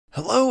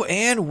Hello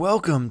and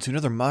welcome to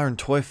another Modern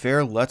Toy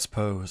Fair Let's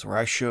Pose, where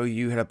I show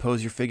you how to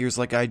pose your figures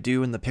like I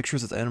do in the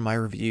pictures at the end of my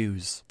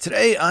reviews.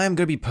 Today I am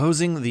going to be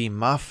posing the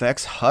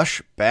Mafex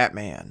Hush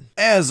Batman.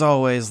 As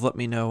always, let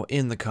me know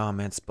in the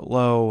comments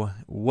below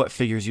what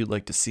figures you'd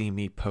like to see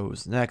me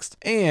pose next,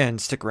 and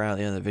stick around at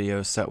the end of the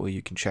video so that way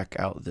you can check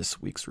out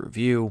this week's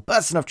review. But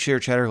that's enough chitter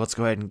chatter, let's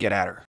go ahead and get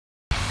at her.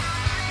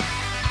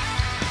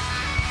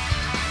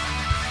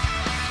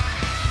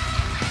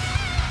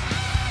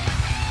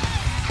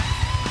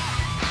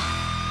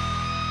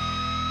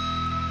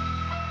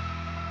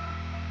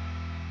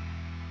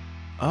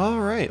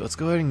 Alright, let's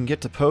go ahead and get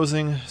to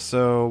posing.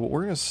 So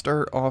we're going to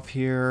start off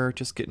here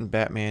just getting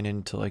Batman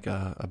into like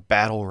a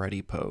battle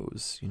ready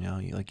pose. You know,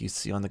 like you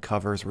see on the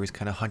covers where he's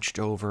kind of hunched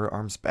over,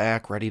 arms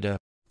back, ready to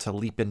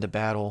leap into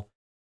battle.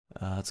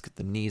 Let's get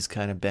the knees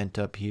kind of bent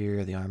up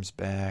here, the arms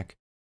back,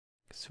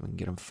 so we can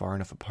get him far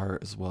enough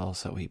apart as well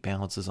so he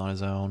balances on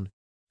his own.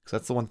 Because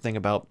that's the one thing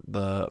about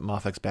the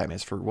Mafex Batman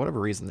is for whatever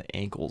reason the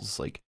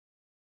ankles like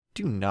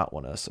do not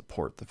want to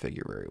support the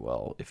figure very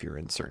well if you're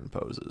in certain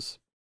poses.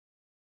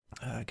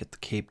 Get the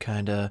cape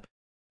kind of a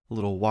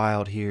little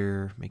wild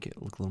here, make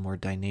it look a little more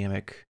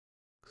dynamic.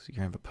 So you're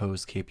going to have a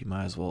posed cape, you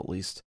might as well at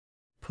least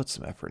put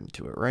some effort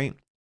into it, right?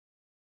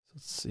 So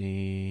let's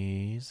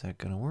see, is that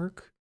going to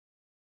work?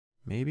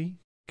 Maybe?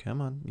 Come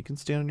on, you can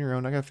stand on your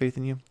own, I got faith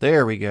in you.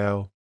 There we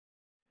go.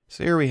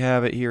 So here we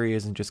have it, here he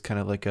is in just kind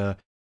of like a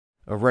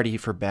ready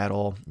for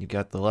battle. You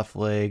got the left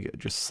leg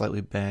just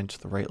slightly bent,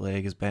 the right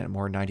leg is bent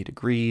more 90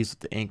 degrees,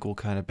 the ankle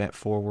kind of bent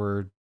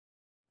forward.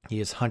 He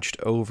is hunched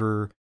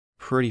over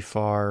pretty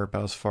far,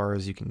 about as far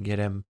as you can get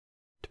him,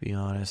 to be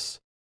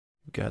honest.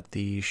 You've got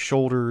the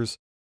shoulders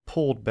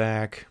pulled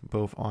back,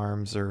 both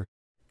arms are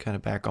kind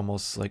of back,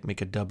 almost like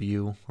make a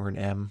W or an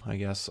M, I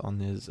guess,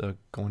 on his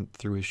going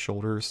through his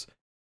shoulders.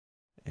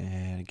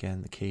 And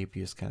again, the cape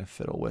you just kind of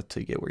fiddle with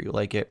to get where you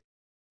like it.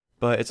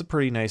 But it's a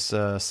pretty nice,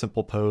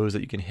 simple pose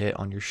that you can hit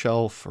on your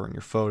shelf or in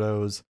your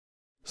photos.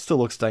 Still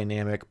looks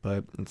dynamic,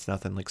 but it's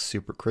nothing like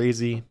super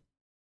crazy.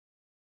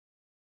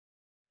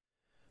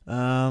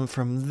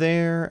 From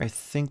there, I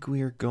think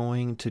we are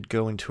going to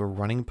go into a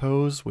running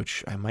pose,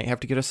 which I might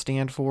have to get a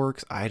stand for,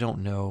 because I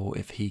don't know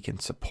if he can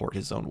support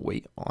his own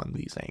weight on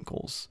these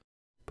ankles.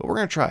 But we're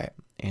going to try it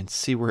and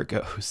see where it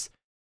goes.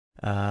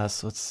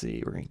 So let's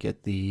see, we're going to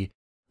get the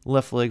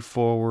left leg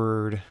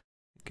forward,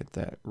 get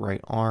that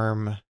right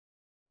arm,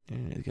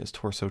 and get his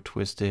torso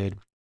twisted,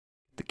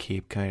 the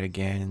cape kind of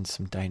again,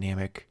 some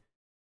dynamic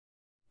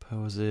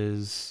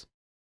poses.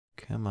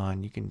 Come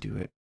on, you can do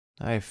it.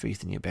 I have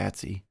faith in you,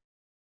 Batsy.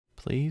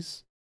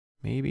 Please?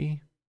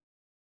 Maybe?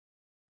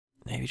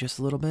 Maybe just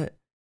a little bit?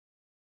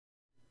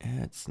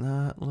 It's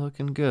not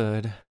looking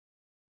good.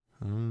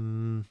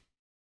 Come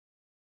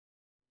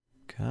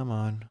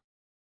on.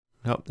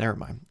 Nope, never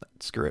mind.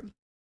 Screw it.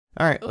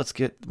 Alright, let's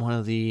get one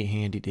of the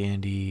handy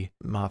dandy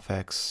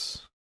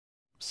Mafex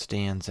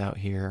stands out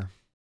here.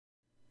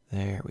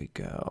 There we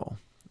go.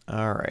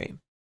 Alright.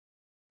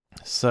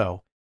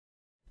 So,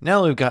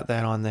 now that we've got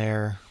that on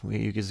there,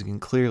 you can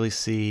clearly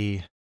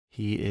see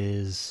he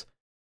is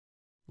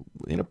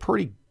in a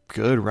pretty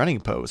good running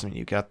pose. I mean,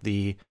 you got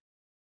the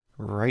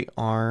right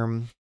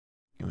arm,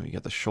 you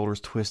got the shoulders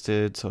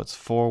twisted, so it's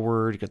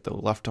forward. You got the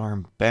left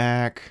arm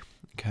back.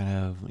 Kind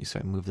of, let me see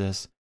if I move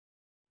this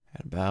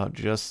at about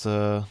just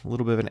a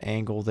little bit of an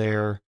angle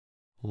there.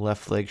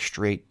 Left leg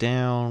straight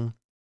down.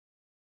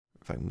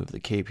 If I can move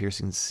the cape here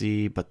so you can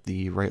see, but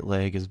the right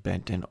leg is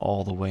bent in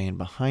all the way in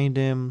behind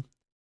him.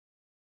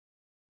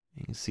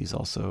 You can see he's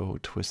also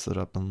twisted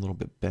up and a little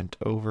bit bent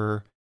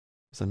over.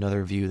 There's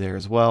another view there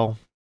as well.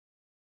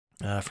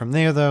 From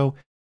there, though,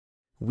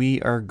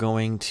 we are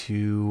going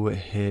to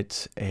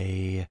hit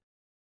a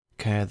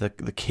kind of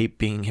the cape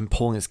being him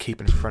pulling his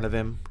cape in front of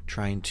him,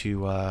 trying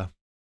to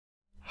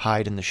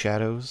hide in the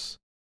shadows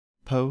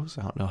pose.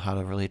 I don't know how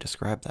to really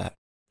describe that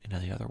in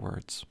any other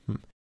words.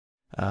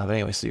 But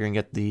anyway, so you're going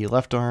to get the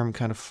left arm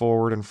kind of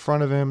forward in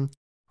front of him.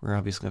 We're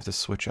obviously going to have to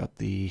switch out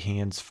the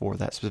hands for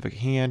that specific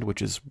hand,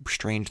 which is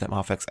strange that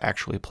Mafex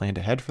actually planned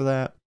ahead for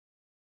that.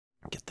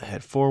 Get the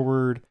head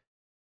forward.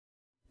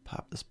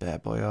 Pop this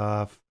bad boy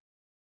off.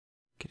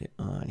 Get it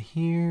on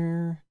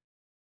here.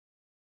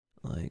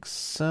 Like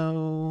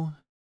so.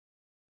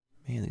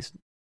 Man, these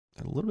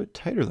are a little bit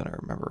tighter than I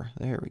remember.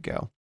 There we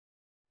go.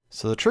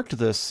 So the trick to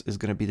this is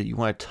going to be that you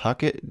want to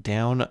tuck it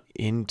down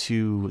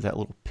into that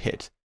little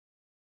pit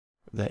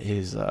that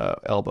his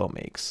elbow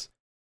makes.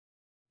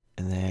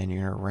 And then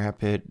you're going to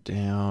wrap it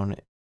down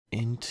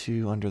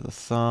into under the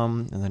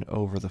thumb and then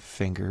over the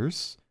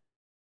fingers.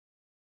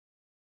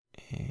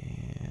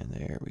 And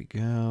there we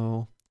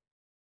go.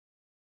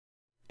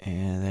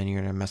 And then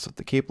you're going to mess with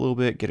the cape a little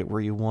bit, get it where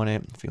you want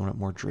it. If you want it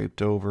more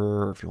draped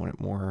over, or if you want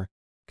it more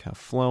kind of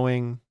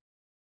flowing,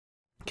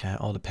 kind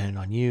of all dependent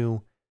on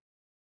you.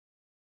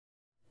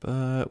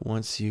 But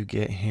once you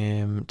get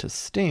him to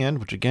stand,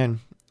 which again,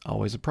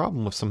 always a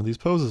problem with some of these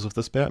poses with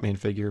this Batman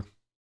figure.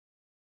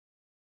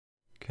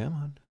 Come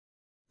on.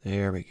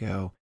 There we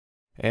go.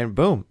 And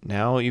boom,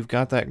 now you've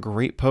got that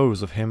great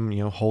pose of him,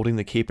 holding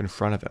the cape in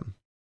front of him.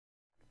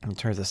 And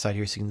turn to the side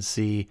here so you can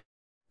see,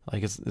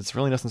 like, it's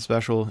really nothing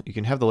special. You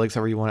can have the legs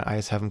however you want. I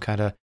just have him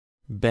kind of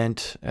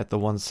bent at the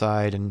one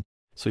side, and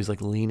so he's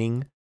like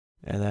leaning.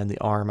 And then the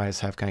arm I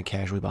just have kind of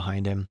casually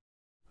behind him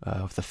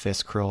with the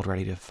fist curled,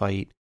 ready to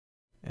fight.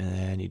 And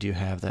then you do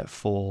have that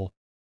full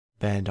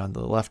bend on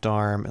the left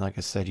arm. And like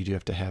I said, you do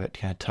have to have it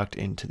kind of tucked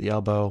into the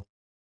elbow.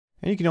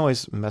 And you can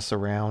always mess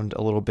around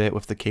a little bit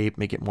with the cape,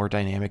 make it more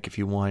dynamic if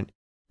you want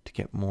to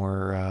get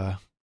more out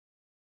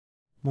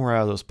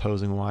of those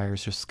posing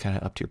wires, just kind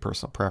of up to your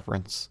personal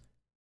preference.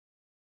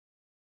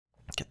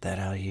 Get that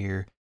out of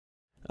here.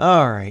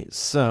 All right,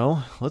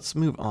 so let's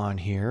move on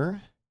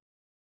here.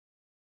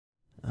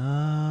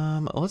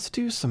 Let's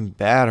do some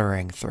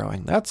batarang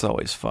throwing. That's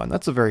always fun.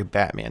 That's a very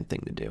Batman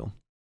thing to do.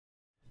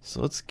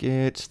 So let's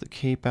get the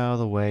cape out of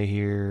the way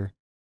here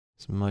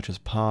as much as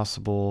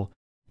possible.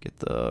 Get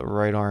the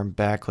right arm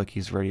back like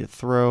he's ready to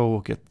throw.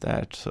 We'll get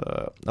that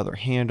other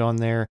hand on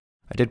there.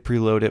 I did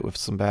preload it with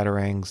some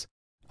batarangs.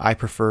 I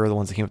prefer the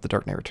ones that came with the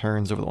Dark Knight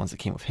Returns over the ones that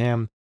came with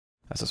him.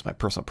 That's just my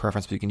personal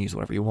preference, but you can use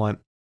whatever you want.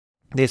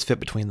 They just fit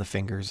between the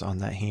fingers on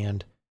that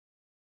hand.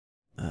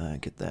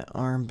 Get that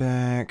arm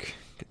back.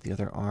 Get the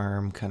other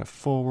arm kind of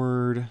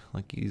forward,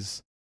 like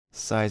he's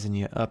sizing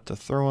you up to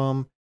throw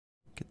him.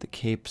 Get the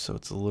cape so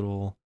it's a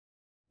little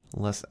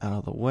less out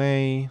of the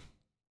way.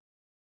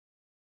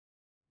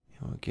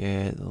 We'll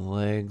get the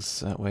legs,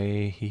 that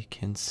way he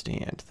can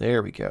stand.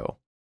 There we go.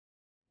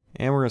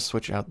 And we're going to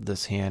switch out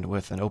this hand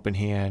with an open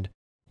hand,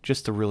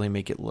 just to really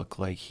make it look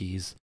like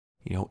he's,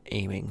 you know,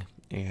 aiming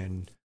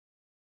and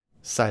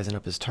sizing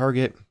up his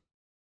target.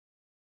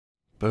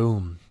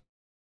 Boom.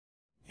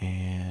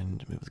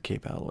 And move the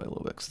cape out of the way a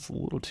little bit because it's a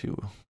little too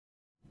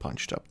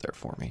punched up there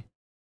for me.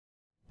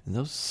 And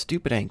those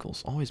stupid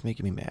ankles always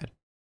making me mad.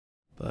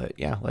 But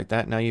yeah, like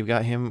that, now you've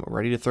got him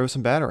ready to throw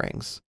some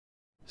batarangs.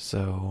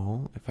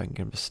 So if I can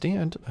get him to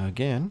stand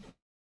again,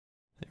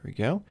 there we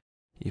go.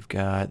 You've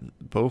got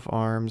both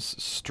arms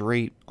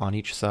straight on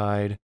each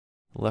side.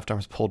 The left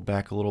arm's pulled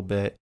back a little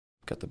bit.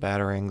 Got the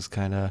batarangs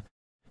kind of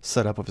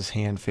set up with his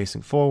hand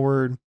facing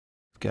forward.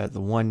 Got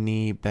the one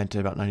knee bent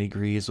at about 90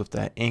 degrees with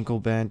that ankle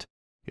bent.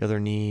 The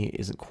other knee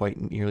isn't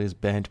quite nearly as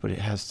bent, but it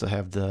has to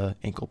have the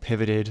ankle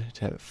pivoted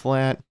to have it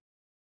flat.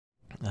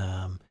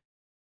 But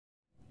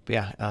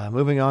yeah,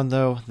 moving on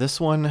though, this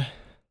one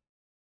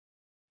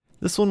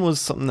was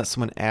something that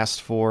someone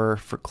asked for.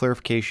 For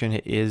clarification,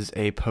 it is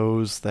a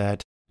pose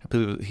that I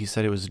believe he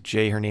said it was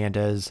Jay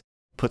Hernandez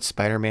put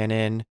Spider-Man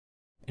in,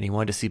 and he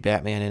wanted to see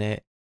Batman in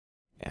it.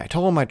 And I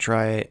told him I'd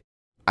try it.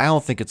 I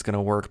don't think it's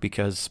gonna work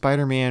because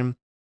Spider-Man,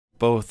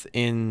 both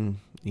in,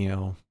 you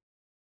know,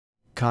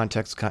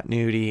 context,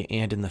 continuity,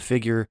 and in the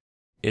figure,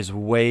 is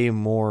way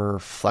more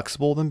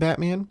flexible than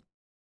Batman.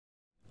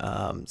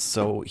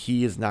 So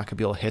he is not gonna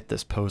be able to hit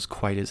this pose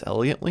quite as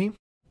elegantly,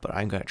 but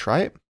I'm gonna try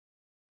it.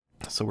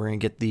 So we're going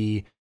to get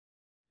the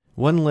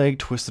one leg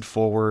twisted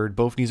forward.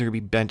 Both knees are going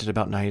to be bent at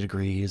about 90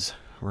 degrees.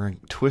 We're going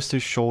to twist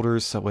his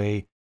shoulders so that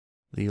way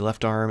the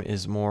left arm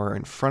is more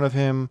in front of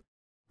him.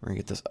 We're going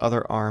to get this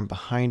other arm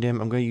behind him.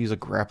 I'm going to use a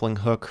grappling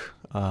hook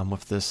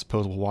with this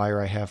posable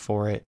wire I have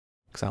for it,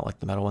 because I don't like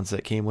the metal ones that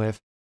it came with.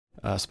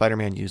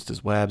 Spider-Man used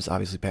his webs.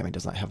 Obviously, Batman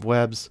does not have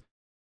webs.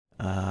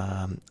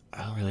 I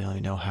don't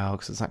really know how,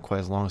 because it's not quite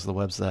as long as the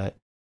webs that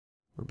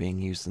were being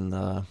used in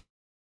the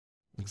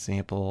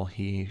example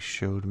he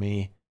showed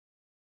me.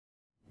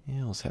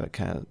 Yeah, let's have it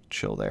kind of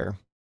chill there.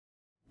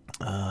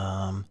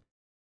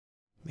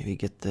 Maybe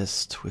get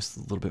this twisted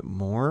a little bit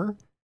more.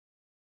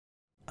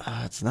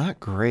 It's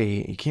not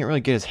great. You can't really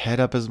get his head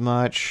up as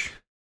much,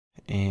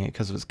 and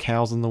because of his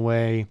cowls in the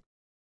way.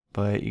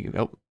 But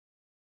you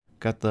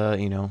got the,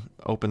 you know,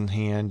 open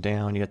hand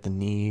down. You got the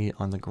knee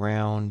on the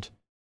ground.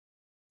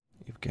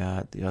 You've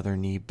got the other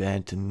knee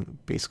bent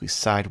and basically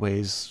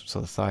sideways, so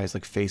the thigh is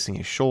like facing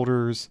his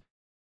shoulders.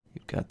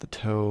 You've got the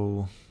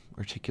toe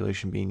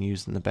articulation being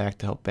used in the back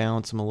to help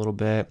balance him a little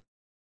bit.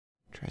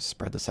 Try to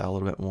spread this out a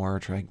little bit more.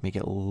 Try to make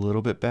it a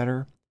little bit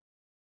better.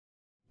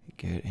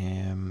 Get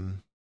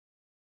him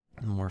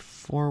more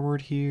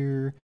forward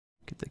here.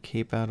 Get the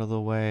cape out of the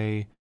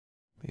way.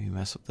 Maybe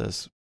mess with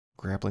this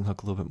grappling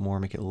hook a little bit more.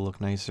 Make it look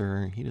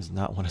nicer. He does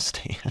not want to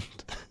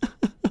stand.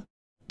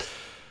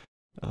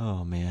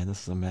 Oh man,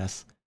 this is a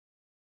mess.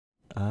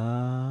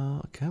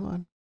 Come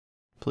on.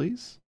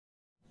 Please.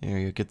 There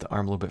you go. Get the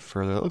arm a little bit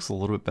further. That looks a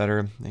little bit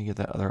better. Then you get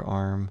that other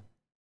arm.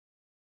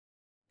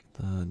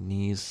 Get the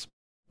knees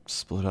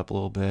split up a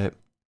little bit.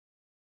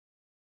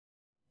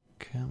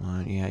 Come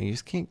on. Yeah, you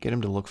just can't get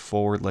him to look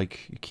forward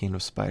like you can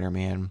with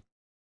Spider-Man.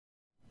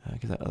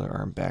 Get that other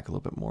arm back a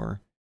little bit more.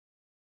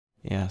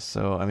 Yeah,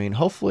 so, I mean,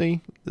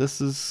 hopefully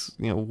this is,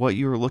 you know, what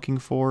you were looking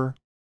for.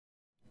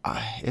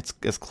 It's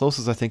as close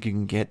as I think you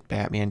can get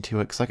Batman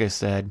to it, because like I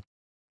said,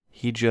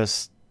 he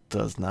just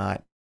does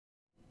not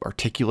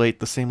articulate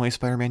the same way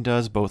Spider-Man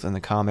does, both in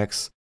the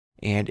comics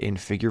and in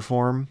figure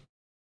form.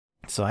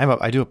 So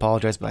I do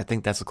apologize, but I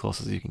think that's the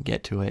closest you can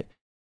get to it.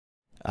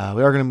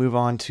 We are going to move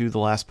on to the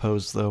last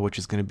pose, though, which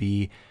is going to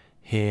be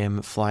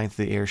him flying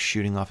through the air,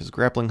 shooting off his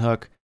grappling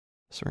hook.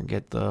 So we're going to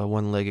get the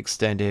one leg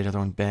extended, other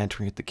one bent.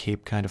 We're going to get the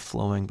cape kind of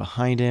flowing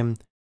behind him.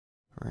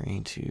 We're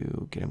going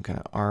to get him kind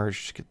of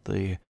arched, get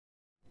the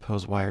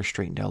pose wire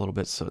straightened out a little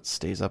bit so it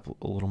stays up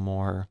a little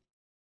more.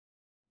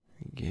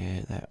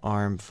 Get that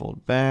arm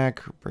fold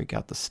back, break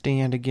out the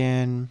stand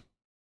again.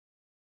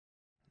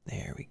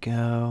 There we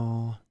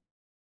go.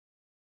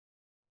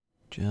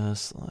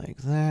 Just like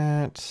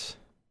that.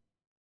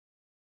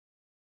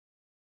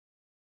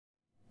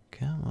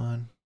 Come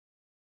on.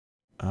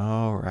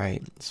 All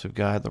right, so we've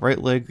got the right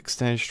leg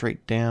extended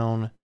straight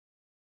down.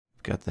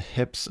 We've got the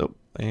hips, oh,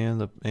 and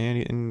the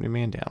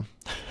man down.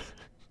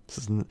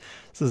 This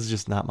is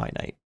just not my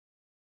night.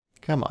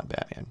 Come on,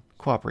 Batman,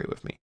 cooperate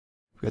with me.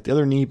 We've got the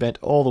other knee bent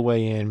all the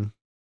way in.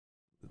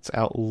 It's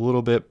out a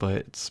little bit, but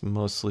it's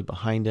mostly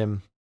behind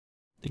him.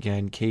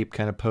 Again, cape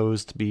kind of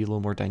posed to be a little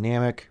more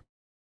dynamic.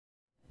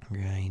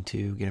 We're going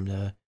to get him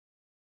to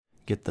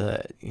get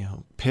the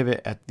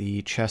pivot at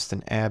the chest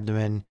and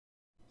abdomen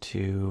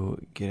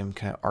to get him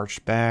kind of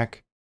arched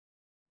back.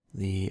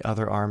 The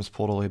other arms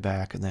pulled all the way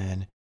back, and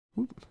then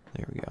whoop,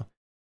 there we go.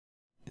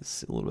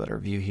 It's a little better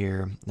view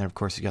here. And then of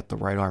course you got the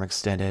right arm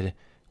extended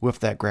with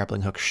that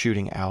grappling hook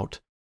shooting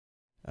out.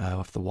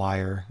 With the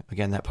wire.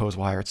 Again, that pose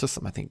wire, it's just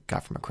something I think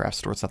got from a craft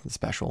store. It's nothing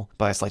special,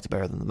 but I just liked it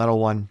better than the metal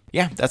one.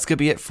 Yeah, that's going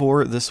to be it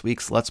for this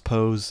week's Let's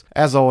Pose.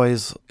 As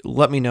always,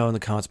 let me know in the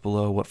comments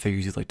below what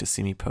figures you'd like to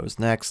see me pose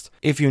next.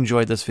 If you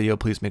enjoyed this video,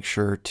 please make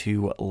sure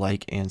to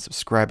like and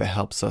subscribe. It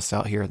helps us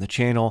out here on the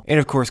channel. And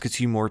of course, gets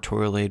you more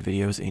toy-related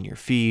videos in your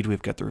feed.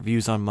 We've got the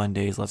reviews on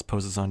Mondays, Let's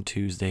Poses on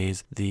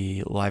Tuesdays,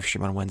 the live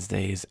stream on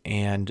Wednesdays,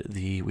 and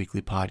the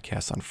weekly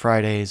podcast on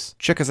Fridays.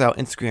 Check us out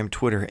Instagram,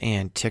 Twitter,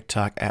 and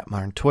TikTok at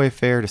Modern Toy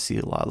Fair to see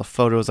a lot of the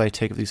photos I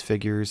take of these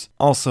figures.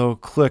 Also,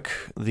 click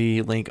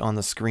the link on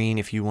the screen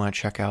if you want to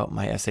check out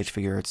my SH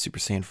Figure Arts Super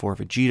Saiyan 4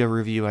 Vegeta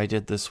review I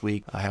did this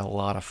week. I had a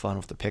lot of fun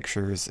with the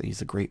pictures.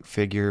 He's a great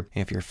figure,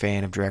 and if you're a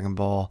fan of Dragon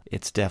Ball,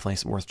 it's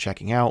definitely worth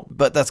checking out.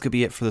 But that's gonna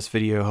be it for this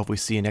video. Hope we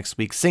see you next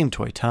week. Same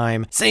toy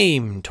time,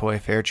 same Toy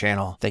Fair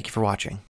channel. Thank you for watching.